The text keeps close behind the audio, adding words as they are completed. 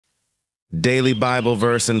Daily Bible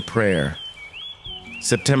Verse and Prayer,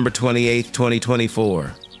 September 28,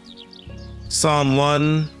 2024. Psalm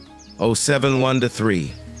 107,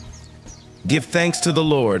 1-3. Give thanks to the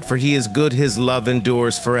Lord, for he is good, his love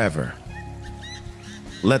endures forever.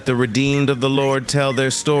 Let the redeemed of the Lord tell their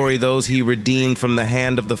story, those he redeemed from the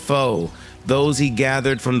hand of the foe, those he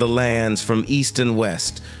gathered from the lands, from east and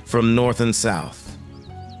west, from north and south.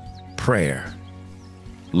 Prayer.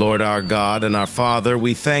 Lord our God and our Father,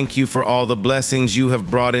 we thank you for all the blessings you have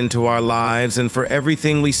brought into our lives and for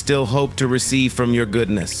everything we still hope to receive from your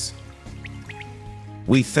goodness.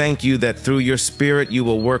 We thank you that through your Spirit you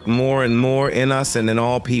will work more and more in us and in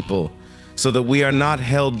all people, so that we are not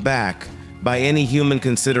held back by any human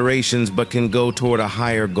considerations but can go toward a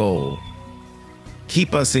higher goal.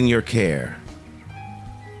 Keep us in your care.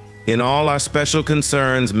 In all our special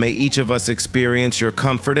concerns, may each of us experience your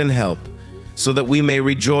comfort and help, so that we may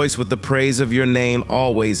rejoice with the praise of your name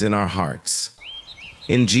always in our hearts.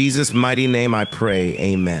 In Jesus' mighty name I pray,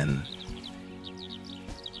 amen.